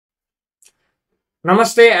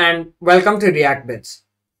Namaste and welcome to React Bits.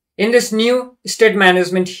 In this new State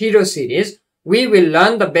Management Hero series, we will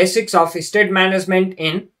learn the basics of state management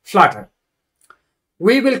in Flutter.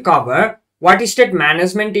 We will cover what state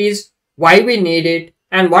management is, why we need it,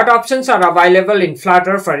 and what options are available in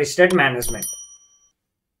Flutter for state management.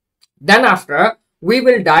 Then after, we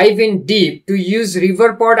will dive in deep to use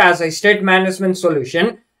Riverpod as a state management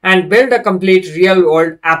solution and build a complete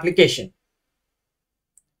real-world application.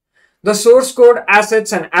 The source code,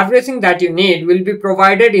 assets, and everything that you need will be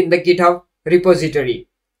provided in the GitHub repository.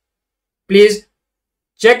 Please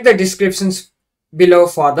check the descriptions below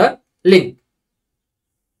for the link.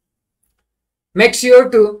 Make sure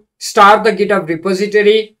to start the GitHub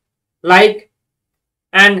repository, like,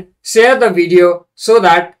 and share the video so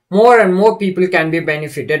that more and more people can be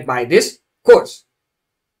benefited by this course.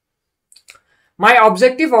 My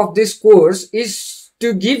objective of this course is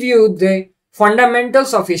to give you the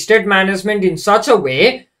fundamentals of state management in such a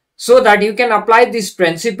way so that you can apply these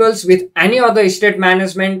principles with any other state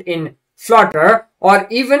management in Flutter or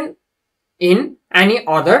even in any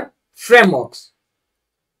other frameworks.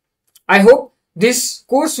 I hope this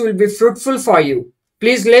course will be fruitful for you.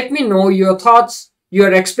 Please let me know your thoughts,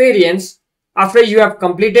 your experience after you have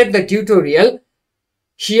completed the tutorial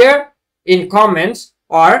here in comments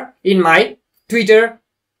or in my Twitter.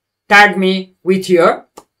 Tag me with your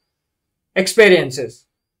experiences.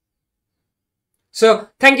 So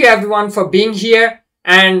thank you everyone for being here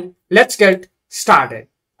and let's get started.